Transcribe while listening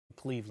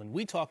Cleveland.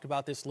 We talked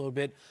about this a little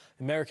bit,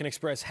 American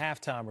Express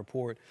halftime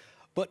report.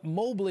 But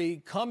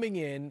Mobley coming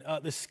in,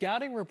 the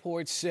scouting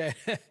report said,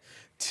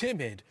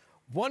 timid,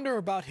 wonder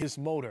about his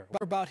motor.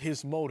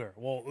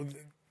 Well,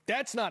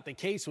 that's not the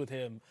case with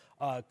him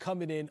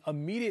coming in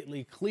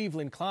immediately,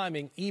 Cleveland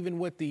climbing, even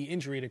with the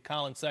injury to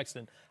Colin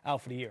Sexton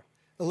out for the year.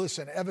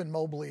 Listen, Evan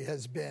Mobley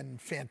has been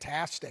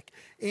fantastic,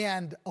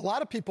 and a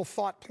lot of people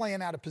thought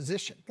playing out of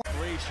position.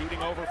 Three,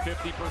 shooting over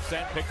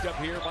 50%, picked up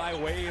here by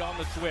Wade on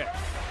the switch.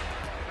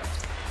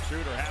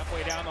 Schroeder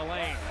halfway down the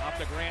lane, off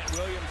to Grant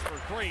Williams for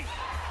three.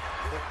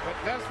 But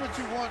that's what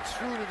you want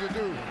Schroeder to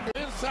do.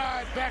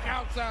 Inside, back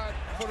outside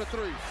for the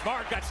three.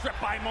 Smart got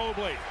stripped by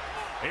Mobley.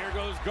 Here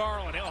goes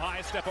Garland. He'll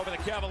high step over the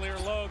Cavalier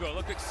logo.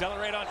 Look to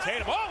accelerate on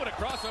Tatum. Oh, what a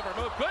crossover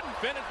move. Couldn't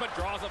finish, but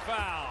draws a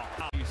foul.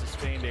 He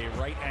sustained a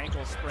right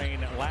ankle sprain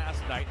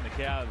last night in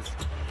the Cavs.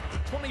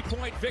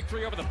 20-point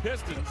victory over the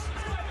Pistons.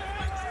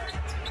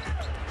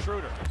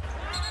 Schroeder.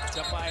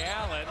 Up by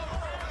Allen.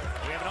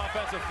 We have an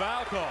offensive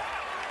foul call.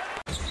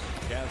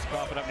 Cavs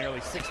coughing up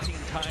nearly 16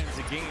 times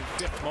a game,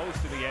 fifth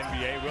most in the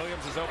NBA.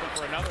 Williams is open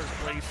for another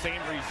three,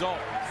 same result.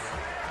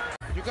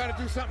 You got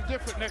to do something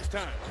different next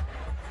time.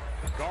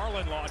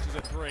 Garland launches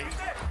a three.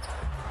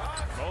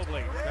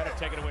 Mobley trying to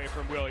take it away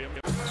from Williams.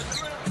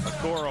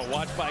 Okoro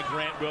watched by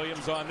Grant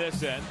Williams on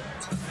this end.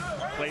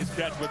 Plays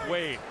catch with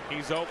Wade.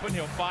 He's open.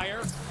 He'll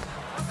fire.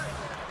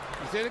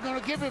 He said they're going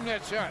to give him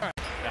that shot.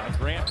 Now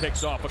Grant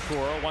picks off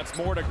Okoro. Once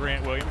more to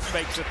Grant Williams.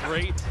 Fakes a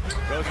three.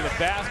 Goes to the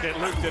basket.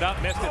 Looped it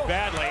up. Missed it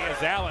badly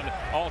as Allen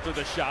altered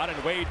the shot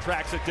and Wade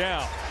tracks it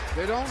down.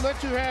 They don't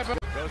let you have it.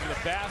 Goes to the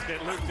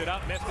basket. Looped it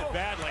up. Missed it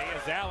badly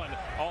as Allen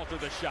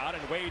altered the shot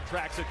and Wade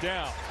tracks it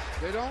down.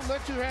 They don't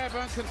let you have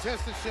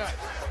uncontested shots.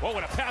 Whoa,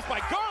 what a pass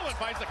by Garland.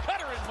 Finds the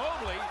cutter in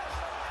Mobley.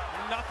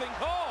 Nothing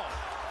called.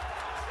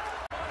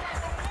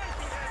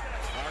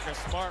 Marcus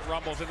Smart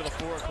rumbles into the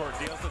forecourt.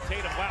 Deals to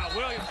Tatum. Wow,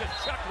 Williams just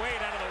chucked Wade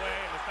out of the way,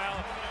 and the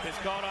foul is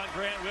called on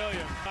Grant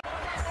Williams.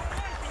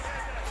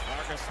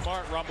 Marcus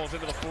Smart rumbles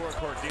into the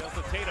forecourt. Deals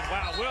to Tatum.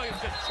 Wow, Williams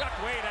just chucked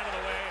Wade out of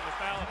the way, and the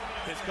foul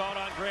is called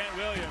on Grant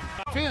Williams.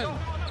 Finn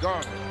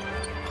Garland.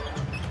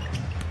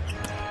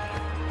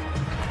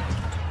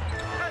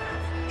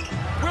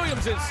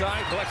 Williams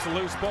inside, collects the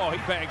loose ball. He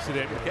banks it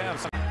in.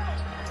 Cavs.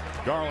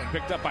 Garland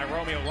picked up by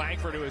Romeo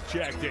Langford, who has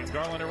checked in.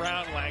 Garland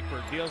around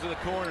Langford, deals to the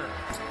corner.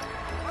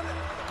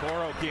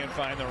 Okoro can't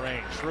find the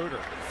range. Schroeder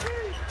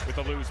with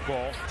the loose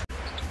ball.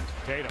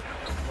 Tatum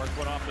works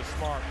one off to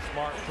Smart.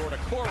 Smart toward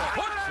Okoro,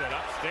 puts it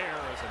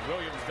upstairs, and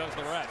Williams does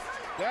the rest.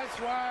 That's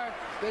why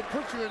they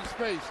put you in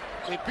space.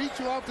 They beat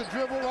you off the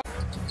dribble.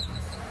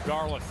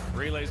 Garland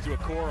relays to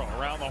Okoro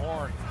around the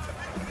horn.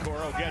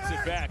 Okoro gets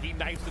it back. He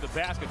knifes to the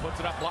basket, puts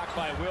it up, blocked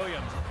by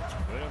Williams.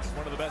 Williams is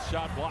one of the best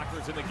shot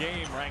blockers in the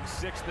game. Ranked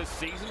 6th this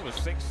season, was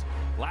 6th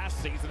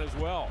last season as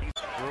well.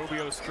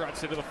 Rubio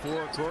struts into the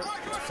forecourt.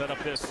 Set up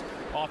this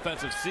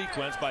offensive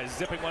sequence by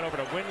zipping one over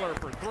to Windler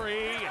for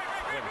three.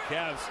 And the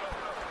Cavs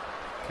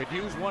could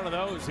use one of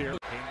those here.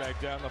 Came back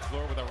down the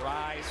floor with a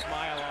wry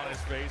smile on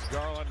his face.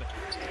 Garland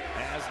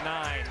has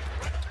 9.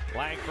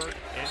 Langford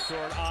in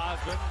toward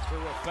Osmond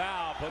through a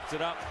foul. Puts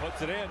it up,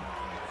 puts it in.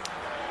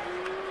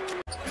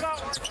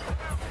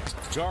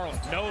 Garland,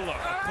 no look.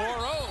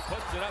 Okoro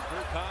puts it up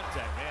through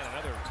contact. Man,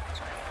 another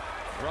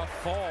rough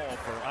fall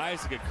for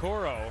Isaac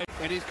Okoro.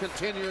 And he's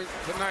continuing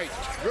tonight.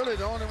 Really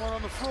the only one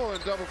on the floor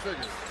in double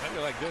figures. I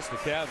feel like this, the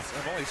Cavs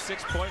have only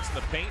 6 points in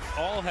the paint.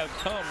 All have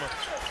come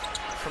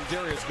from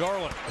Darius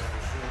Garland.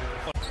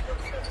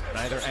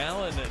 Neither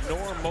Allen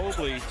nor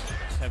Mobley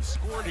have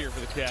scored here for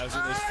the Cavs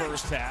in this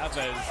first half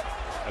as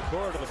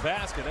Okoro to the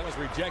basket. That was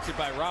rejected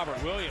by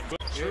Robert Williams.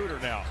 Schroeder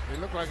now. It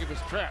looked like it was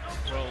trapped.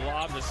 Will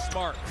lob to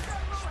Smart.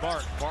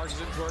 Smart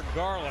barges in toward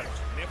Garland.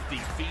 Nifty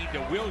feed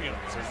to Williams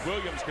as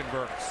Williams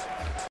converts.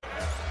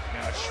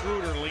 Now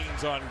Schroeder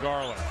leans on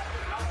Garland.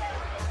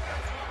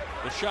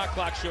 The shot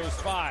clock shows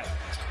 5.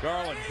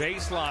 Garland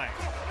baseline.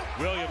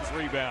 Williams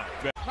rebound.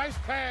 Nice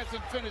pass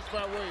and finish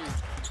by Wade.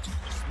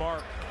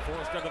 Smart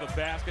forced under the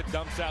basket,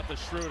 dumps out to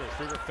Schroeder.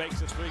 Schroeder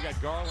fakes a three, got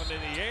Garland in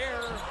the air.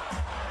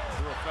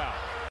 Through a foul.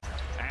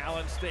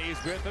 Allen stays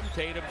with him.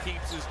 Tatum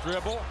keeps his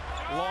dribble.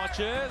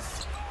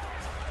 Launches.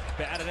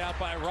 Batted out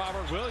by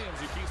Robert Williams,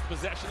 who keeps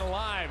possession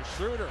alive.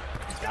 Schroeder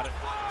got it.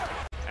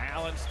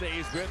 Allen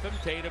stays with him.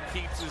 Tatum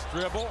keeps his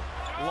dribble.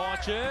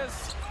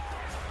 Launches.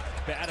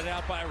 Batted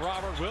out by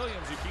Robert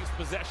Williams, who keeps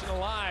possession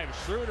alive.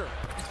 Schroeder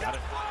got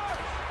it.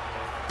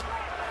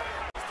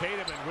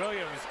 Tatum and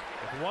Williams,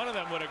 if one of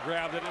them would have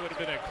grabbed it, it would have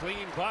been a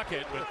clean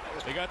bucket, but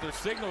they got their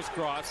signals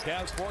crossed.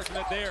 Cavs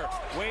fortunate there.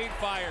 Wade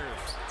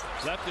fires.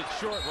 Left it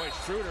short. Boy,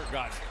 Schroeder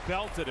got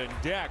belted and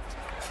decked.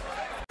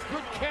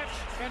 Good catch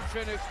and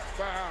finish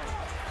by Allen.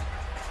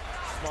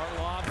 Smart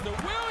lob to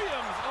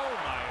Williams. Oh,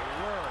 my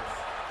word.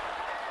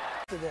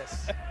 To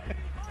this.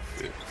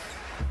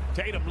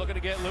 Tatum looking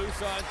to get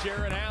loose on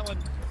Jared Allen.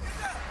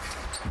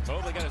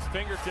 Mobley got his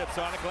fingertips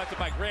on it, collected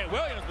by Grant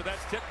Williams, but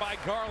that's tipped by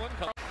Garland.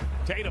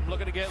 Tatum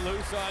looking to get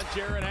loose on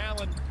Jared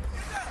Allen.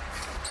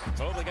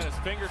 Mobley got his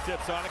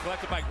fingertips on it,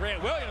 collected by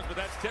Grant Williams, but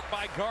that's tipped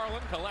by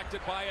Garland,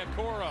 collected by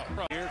Okoro.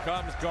 Here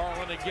comes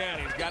Garland again.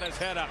 He's got his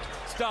head up,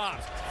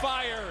 stops,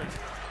 fires.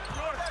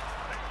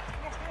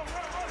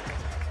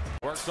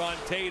 Works on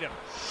Tatum.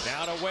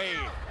 Now to Wade.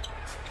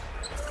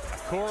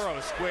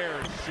 Okoro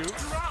squares,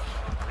 shoots.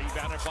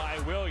 Rebounded by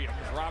Williams.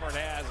 Robert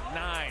has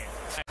 9.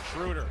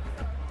 Schroeder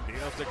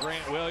deals to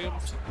Grant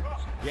Williams.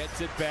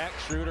 Gets it back.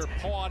 Schroeder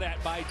pawed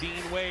at by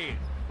Dean Wade.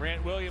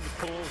 Grant Williams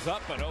pulls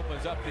up and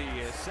opens up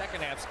the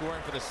second half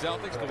scoring for the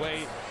Celtics the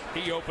way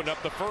he opened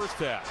up the first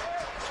half.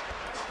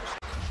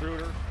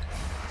 Schroeder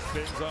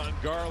spins on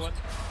Garland.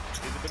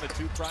 These have been the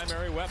two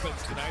primary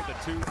weapons tonight.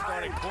 The two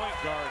starting point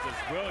guards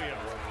is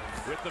Williams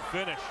with the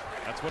finish.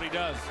 That's what he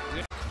does.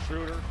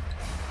 Schroeder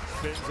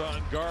spins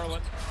on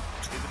Garland.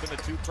 These have been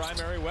the two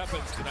primary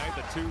weapons tonight.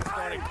 The two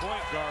starting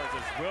point guards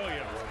is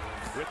Williams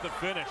with the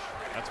finish.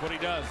 That's what he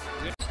does.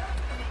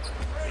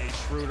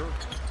 Schroeder.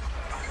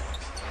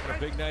 A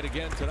big night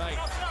again tonight.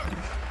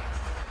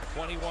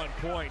 21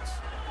 points.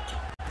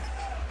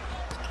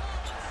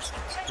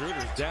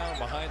 Schroeder's down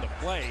behind the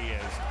play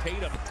as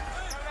Tatum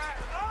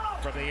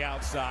from the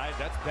outside.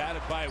 That's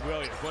batted by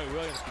Williams. Boy,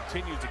 Williams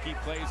continues to keep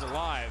plays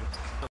alive.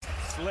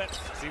 Slips.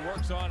 He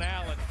works on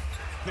Allen.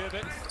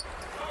 Pivots.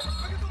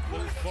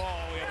 Loose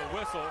ball. We have a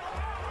whistle.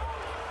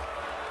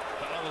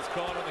 Foul is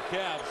called on the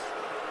Cavs.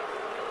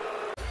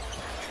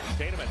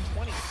 Tatum had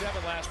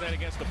 27 last night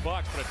against the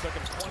Bucks, but it took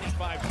him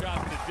 25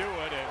 shots to do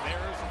it, and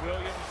there's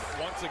Williams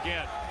once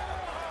again.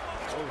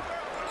 Oh.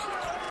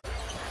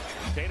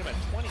 Tatum had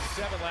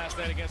 27 last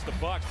night against the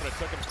Bucks, but it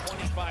took him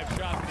 25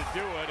 shots to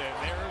do it, and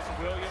there's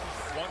Williams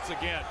once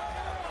again.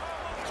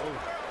 Oh.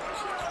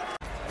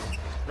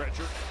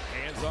 Pritchard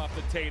hands off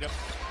to Tatum.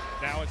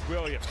 Now it's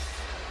Williams.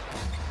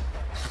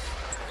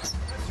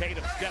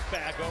 Tatum step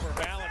back over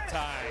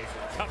Valentine.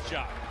 Tough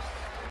shot.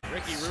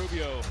 Ricky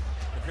Rubio,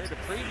 compared to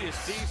previous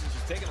seasons,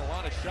 has taken a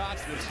lot of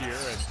shots this year,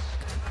 and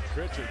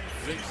Pritchard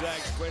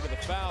zigzags his way to the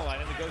foul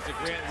line, and it goes to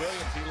Grant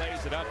Williams. He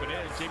lays it up and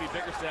in. J.B.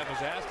 Bickerstaff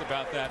was asked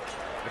about that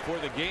before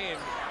the game.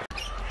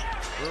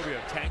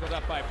 Rubio tangled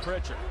up by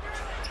Pritchard.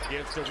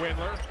 Gives to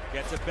Windler.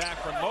 Gets it back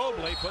from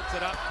Mobley. Puts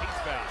it up. He's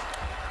fouled.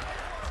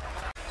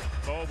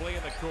 Mobley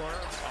in the corner.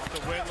 Off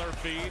the Windler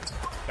feed.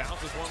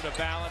 Bounces one to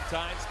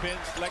Valentine.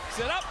 Spins. Flicks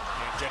it up.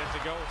 Can't get it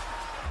to go.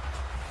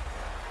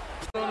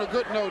 On a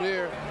good note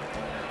here.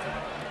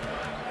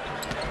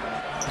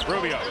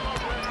 Rubio.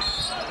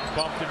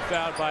 Bumped and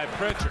fouled by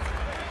Pritchard.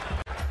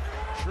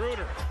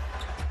 Schroeder.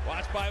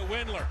 Watched by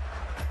Windler.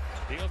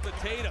 Deals to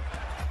Tatum.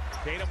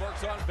 Tatum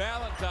works on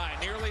Valentine.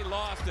 Nearly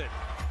lost it.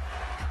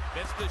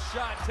 Missed the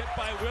shot. Tipped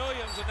by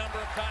Williams a number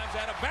of times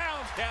out of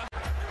bounds.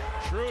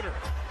 Schroeder.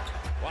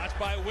 Watched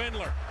by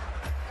Windler.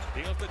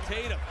 Deals to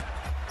Tatum.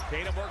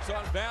 Tatum works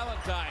on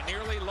Valentine.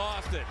 Nearly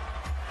lost it.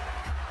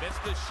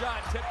 Missed the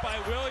shot. Tipped by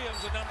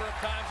Williams a number of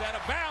times out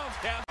of bounds.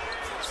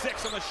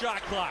 6 on the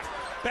shot clock.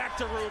 Back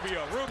to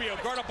Rubio. Rubio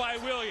guarded by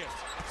Williams.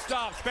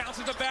 Stops.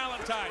 Bounces to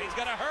Valentine. He's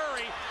got to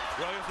hurry.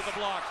 Williams with the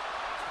block.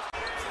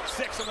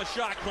 6 on the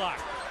shot clock.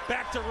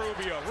 Back to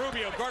Rubio.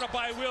 Rubio guarded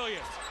by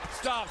Williams.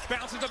 Stops.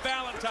 Bounces to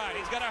Valentine.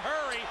 He's got to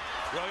hurry.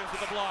 Williams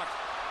with the block.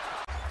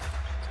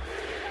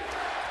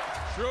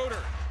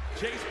 Schroeder.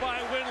 Chased by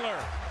Windler.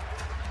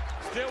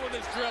 Still with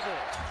his dribble.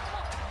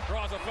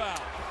 Draws a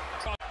foul.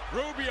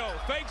 Rubio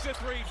fakes a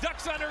 3,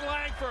 ducks under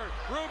Langford.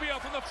 Rubio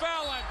from the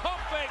foul line, pump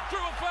fake, drew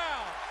a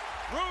foul.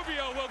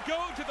 Rubio will go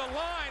to the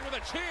line with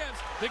a chance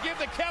to give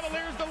the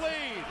Cavaliers the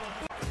lead.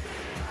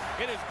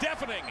 It is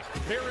deafening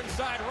here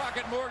inside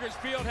Rocket Mortgage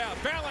Fieldhouse.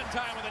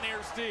 Valentine with a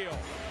near steal.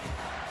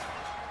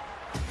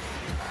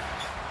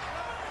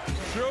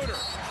 Schroeder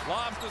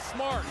lobs to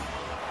Smart.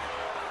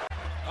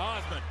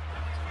 Osman,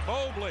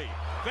 Mobley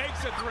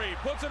fakes a 3,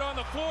 puts it on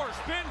the floor,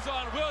 spins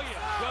on Williams.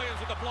 Williams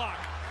with the block.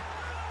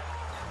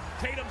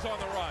 Tatum's on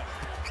the run.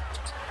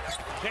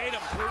 Tatum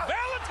through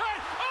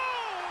Valentine.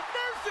 Oh,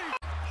 mercy!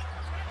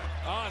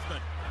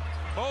 Osman.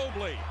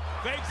 Mobley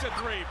fakes a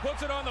 3,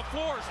 puts it on the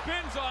floor,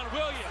 spins on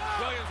Williams.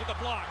 Williams with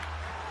the block.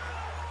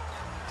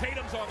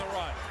 Tatum's on the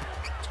run.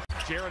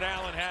 Jared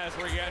Allen has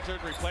re-entered,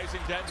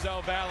 replacing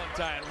Denzel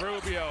Valentine.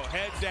 Rubio,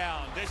 head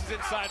down, dishes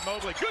inside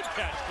Mobley. Good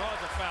catch,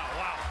 draws a foul.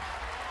 Wow.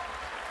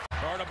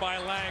 Guarded by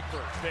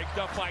Langford, picked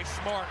up by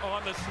Smart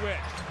on the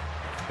switch.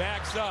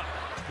 Backs up.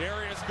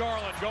 Darius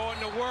Garland going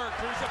to work,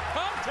 through some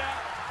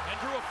contact, and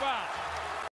drew a foul.